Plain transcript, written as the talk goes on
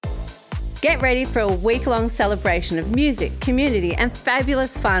Get ready for a week-long celebration of music, community and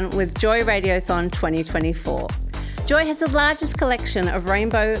fabulous fun with Joy Radiothon 2024. Joy has the largest collection of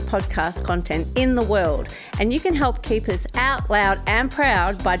rainbow podcast content in the world, and you can help keep us out loud and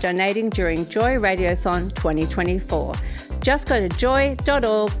proud by donating during Joy Radiothon 2024. Just go to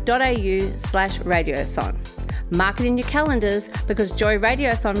joy.org.au/radiothon. Mark it in your calendars because Joy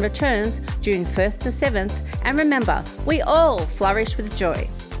Radiothon returns June 1st to 7th, and remember, we all flourish with joy.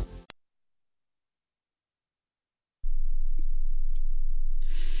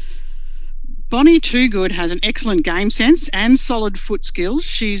 Bonnie Toogood has an excellent game sense and solid foot skills.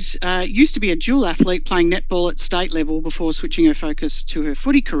 She's used to be a dual athlete playing netball at state level before switching her focus to her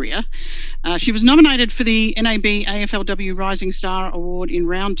footy career. She was nominated for the NAB AFLW Rising Star Award in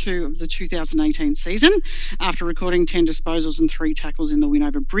round 2 of the 2018 season after recording 10 disposals and 3 tackles in the win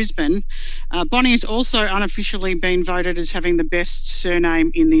over Brisbane. Bonnie has also unofficially been voted as having the best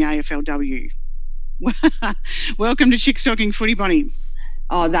surname in the AFLW. Welcome to Chicks Talking Footy, Bonnie.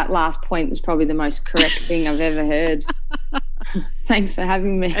 Oh, that last point was probably the most correct thing I've ever heard. Thanks for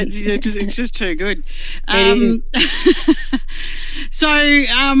having me. It's just too good. It is. So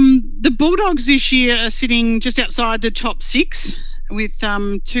the Bulldogs this year are sitting just outside the top 6 with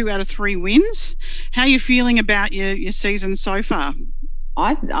 2 out of 3 wins. How are you feeling about your season so far?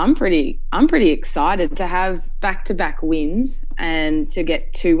 I'm pretty excited to have back-to-back wins and to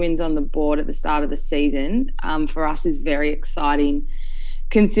get 2 wins on the board at the start of the season. For us is very exciting,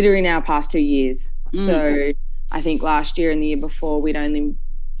 considering our past 2 years. So I think last year and the year before we'd only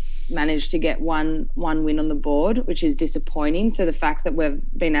managed to get one win on the board, which is disappointing. So the fact that we've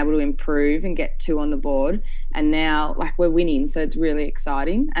been able to improve and get 2 on the board, and now we're winning, so it's really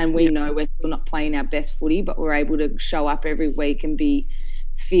exciting. And we know we're still not playing our best footy, but we're able to show up every week and be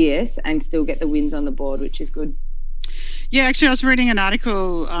fierce and still get the wins on the board, which is good. Yeah, actually, I was reading an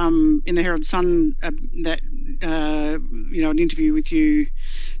article in the Herald Sun that an interview with you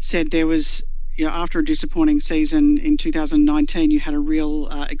said there was, after a disappointing season in 2019, you had a real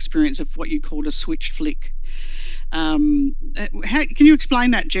experience of what you called a switch flick. Can you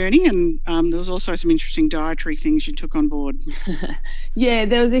explain that journey? And there was also some interesting dietary things you took on board. Yeah,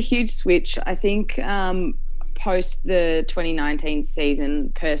 there was a huge switch. I think post the 2019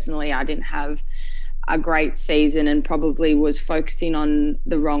 season, personally, I didn't have a great season and probably was focusing on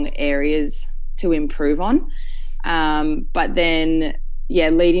the wrong areas to improve on. But then,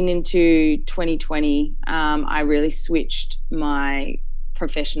 leading into 2020, I really switched my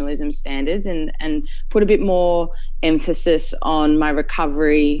professionalism standards and put a bit more emphasis on my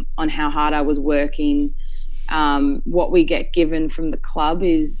recovery, on how hard I was working. What we get given from the club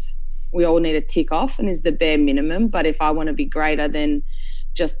is we all need to tick off and is the bare minimum. But if I want to be greater than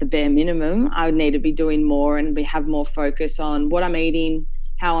just the bare minimum, I would need to be doing more and have more focus on what I'm eating,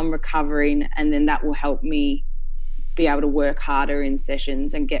 how I'm recovering, and then that will help me be able to work harder in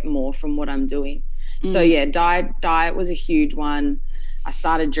sessions and get more from what I'm doing. So diet was a huge one. I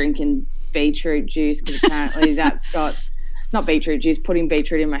started drinking beetroot juice because apparently that's got, not beetroot juice, putting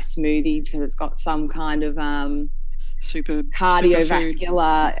beetroot in my smoothie because it's got some kind of super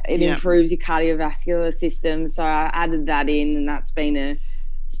cardiovascular, it improves your cardiovascular system. So I added that in, and that's been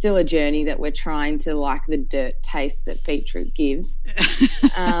still a journey that we're trying to like the dirt taste that beetroot gives.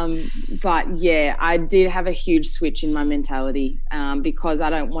 But I did have a huge switch in my mentality because I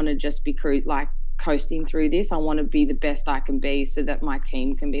don't want to just be coasting through this. I want to be the best I can be so that my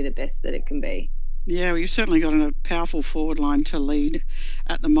team can be the best that it can be. Yeah, well, you've certainly got a powerful forward line to lead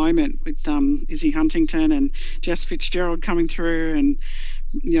at the moment with Izzy Huntington and Jess Fitzgerald coming through, and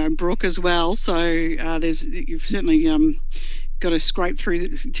Brooke as well. So you've certainly got to scrape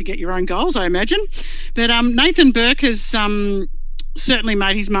through to get your own goals, I imagine. But Nathan Burke has certainly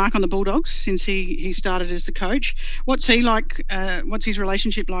made his mark on the Bulldogs since he started as the coach. What's he like? What's his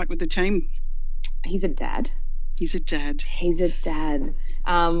relationship like with the team? He's a dad. He's a dad. He's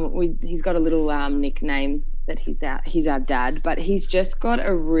got a little nickname that he's our dad, but he's just got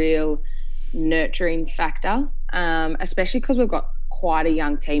a real nurturing factor, especially because we've got quite a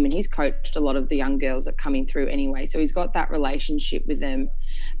young team, and he's coached a lot of the young girls that are coming through anyway, so he's got that relationship with them.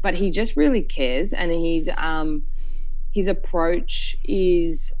 But he just really cares, and his approach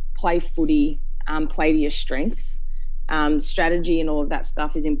is play footy, play to your strengths. Strategy and all of that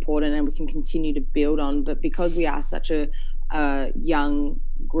stuff is important, and we can continue to build on. But because we are such a young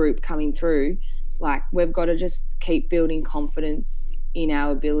group coming through, we've got to just keep building confidence in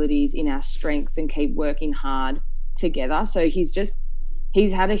our abilities, in our strengths, and keep working hard together. So he's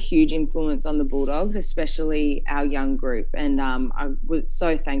had a huge influence on the Bulldogs, especially our young group. And I was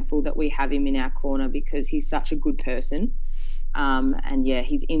so thankful that we have him in our corner because he's such a good person. And yeah,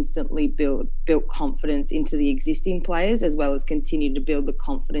 he's instantly built confidence into the existing players, as well as continued to build the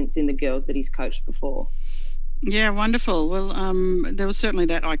confidence in the girls that he's coached before. Yeah, wonderful. Well, there was certainly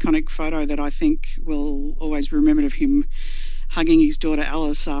that iconic photo that I think we'll always be remembered of him hugging his daughter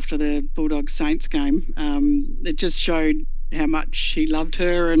Alice after the Bulldogs Saints game. It just showed how much he loved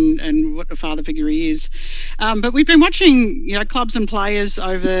her and what a father figure he is. But we've been watching, clubs and players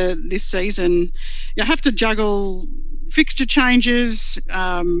over this season. You have to juggle fixture changes.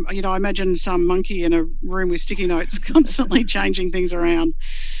 I imagine some monkey in a room with sticky notes constantly changing things around.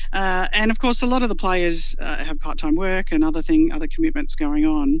 And of course, a lot of the players have part-time work and other commitments going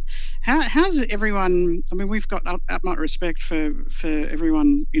on. How's everyone? I mean, we've got utmost respect for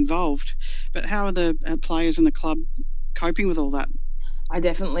everyone involved, but how are the players in the club coping with all that? I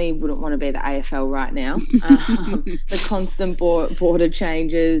definitely wouldn't want to be the AFL right now. The constant border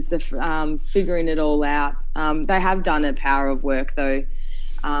changes, the figuring it all out. They have done a power of work though,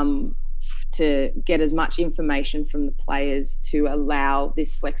 to get as much information from the players to allow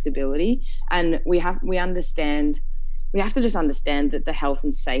this flexibility. And we have to just understand that the health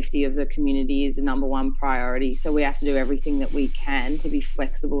and safety of the community is the number one priority. So we have to do everything that we can to be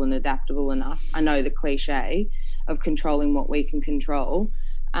flexible and adaptable enough. I know the cliche of controlling what we can control.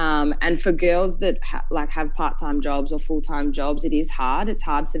 And for girls that have part-time jobs or full-time jobs, it is hard. It's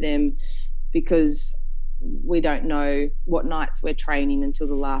hard for them because we don't know what nights we're training until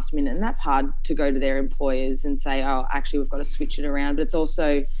the last minute. And that's hard to go to their employers and say, oh, actually, we've got to switch it around. But it's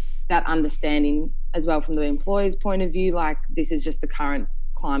also that understanding as well from the employer's point of view, like this is just the current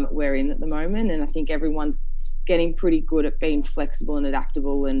climate we're in at the moment. And I think everyone's getting pretty good at being flexible and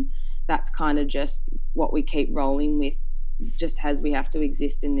adaptable. And that's kind of just what we keep rolling with, just as we have to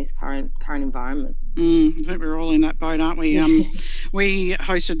exist in this current environment. I think we're all in that boat, aren't we? We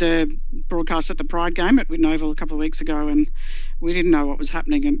hosted the broadcast at the Pride game at Whitten Oval a couple of weeks ago, and we didn't know what was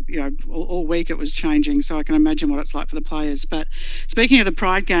happening, and all week it was changing, so I can imagine what it's like for the players. But speaking of the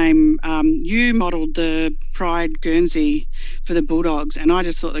Pride game, you modelled the Pride Guernsey for the Bulldogs, and I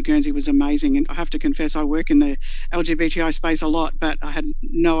just thought the Guernsey was amazing. And I have to confess, I work in the LGBTI space a lot, but I had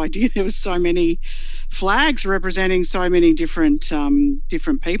no idea there was so many flags representing so many different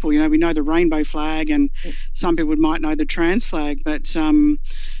people. We know the rainbow flag, and some people might know the trans flag, but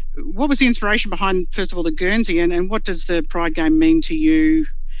what was the inspiration behind, first of all, the Guernsey, and what does the Pride game mean to you,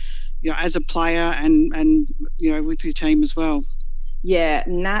 as a player and with your team as well? Yeah,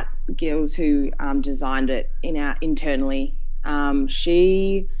 Nat Gills, who designed it internally,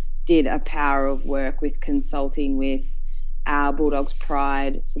 she did a power of work with consulting with our Bulldogs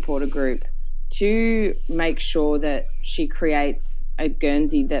Pride supporter group to make sure that she creates a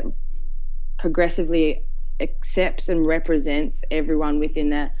Guernsey that progressively accepts and represents everyone within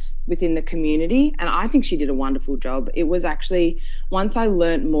the community. And I think she did a wonderful job. It was actually, once I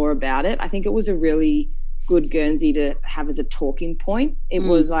learnt more about it, I think it was a really good Guernsey to have as a talking point. It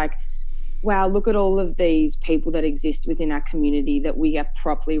was like, wow, look at all of these people that exist within our community that we are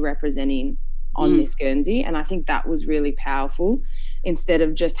properly representing on this Guernsey. And I think that was really powerful, instead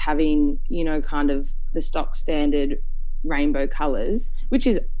of just having, kind of the stock standard rainbow colours, which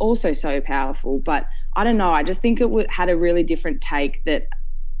is also so powerful. But I don't know, I just think it had a really different take that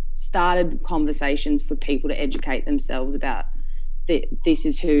started conversations for people to educate themselves about this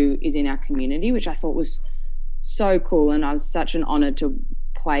is who is in our community, which I thought was so cool. And I was such an honour to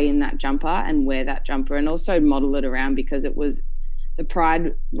play in that jumper and wear that jumper, and also model it around, because the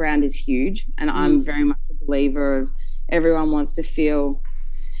Pride round is huge, and I'm very much a believer of everyone wants to feel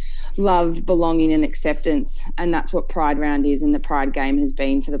love, belonging and acceptance, and that's what Pride round is, and the Pride game has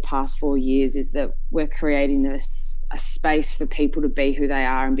been for the past 4 years, is that we're creating a space for people to be who they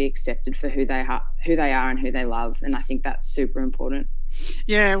are and be accepted for who they are and who they love. And I think that's super important.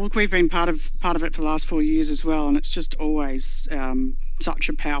 Yeah, look, we've been part of it for the last 4 years as well, and it's just always such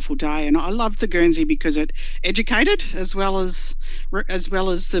a powerful day. And I loved the Guernsey because it educated as well as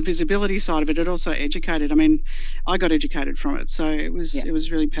the visibility side of it. It also educated. I mean, I got educated from it, so it was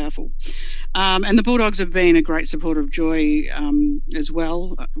really powerful. And the Bulldogs have been a great supporter of Joy as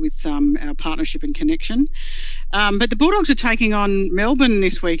well, with our partnership and connection. But the Bulldogs are taking on Melbourne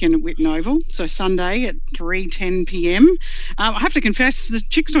this weekend at Whitten Oval, so Sunday at 3:10 p.m. I have to confess, the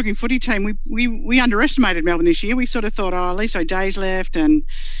Chicks Talking Footy team, we underestimated Melbourne this year. We sort of thought, at least O'Day's left, and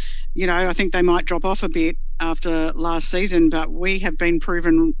I think they might drop off a bit after last season, but we have been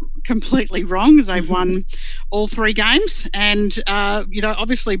proven completely wrong, as they've won all 3 games, and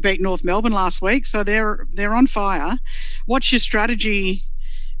obviously beat North Melbourne last week, so they're on fire. What's your strategy?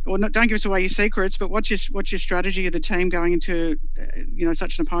 Or not, don't give us away your secrets, but what's your strategy of the team going into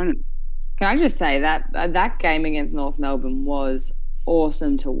such an opponent? Can I just say that game against North Melbourne was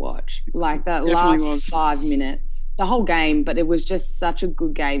awesome to watch. Like that last was. 5 minutes, the whole game, but it was just such a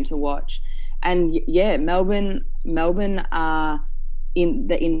good game to watch. And yeah, Melbourne are in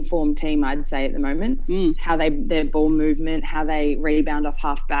the informed team, I'd say, at the moment. How their ball movement, how they rebound off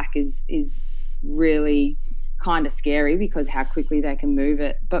half back is really kind of scary because how quickly they can move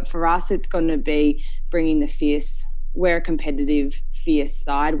it. But for us, it's going to be bringing the fierce. We're a competitive, fierce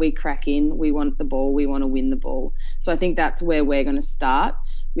side. We crack in. We want the ball. We want to win the ball. So I think that's where we're going to start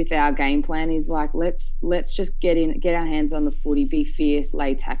with our game plan is like, let's just get our hands on the footy, be fierce,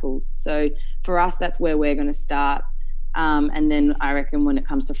 lay tackles. So for us, that's where we're going to start. And then I reckon when it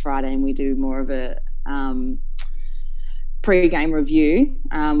comes to Friday and we do more of a pre-game review,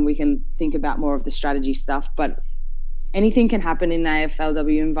 we can think about more of the strategy stuff. But anything can happen in the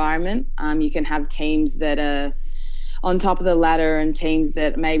AFLW environment. You can have teams that are on top of the ladder and teams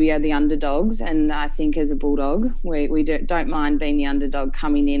that maybe are the underdogs. And I think as a Bulldog, we don't mind being the underdog,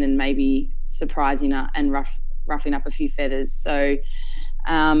 coming in and maybe surprising and roughing up a few feathers. So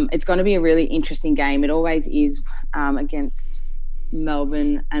it's going to be a really interesting game. It always is against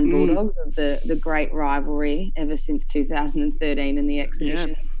Melbourne and Bulldogs, the great rivalry ever since 2013 in the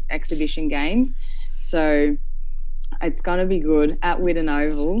exhibition games. So it's going to be good at Whitten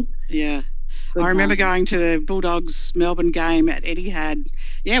Oval. Yeah. I remember going to the Bulldogs Melbourne game at Etihad.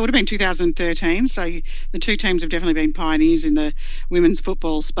 Yeah, it would have been 2013. So the two teams have definitely been pioneers in the women's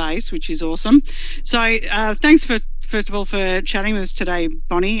football space, which is awesome. So thanks first of all for chatting with us today,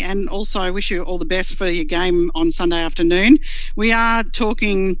 Bonnie, and also I wish you all the best for your game on Sunday afternoon. We are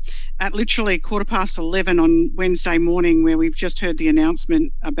talking at literally 11:15 on Wednesday morning, where we've just heard the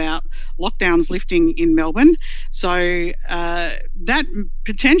announcement about lockdowns lifting in Melbourne. So that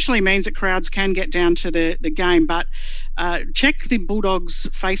potentially means that crowds can get down to the game, but check the Bulldogs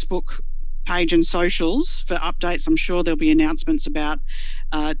Facebook page and socials for updates. I'm sure there'll be announcements about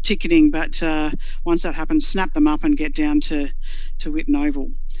ticketing, but once that happens, snap them up and get down to Whitten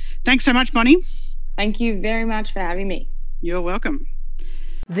Oval. Thanks so much, Bonnie. Thank you very much for having me. You're welcome.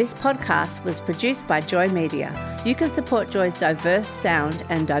 This podcast was produced by Joy Media. You can support Joy's diverse sound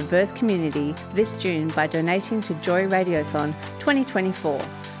and diverse community this June by donating to Joy Radiothon 2024.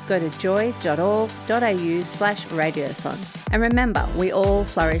 Go to joy.org.au/radiothon. And remember, we all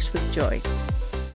flourish with joy.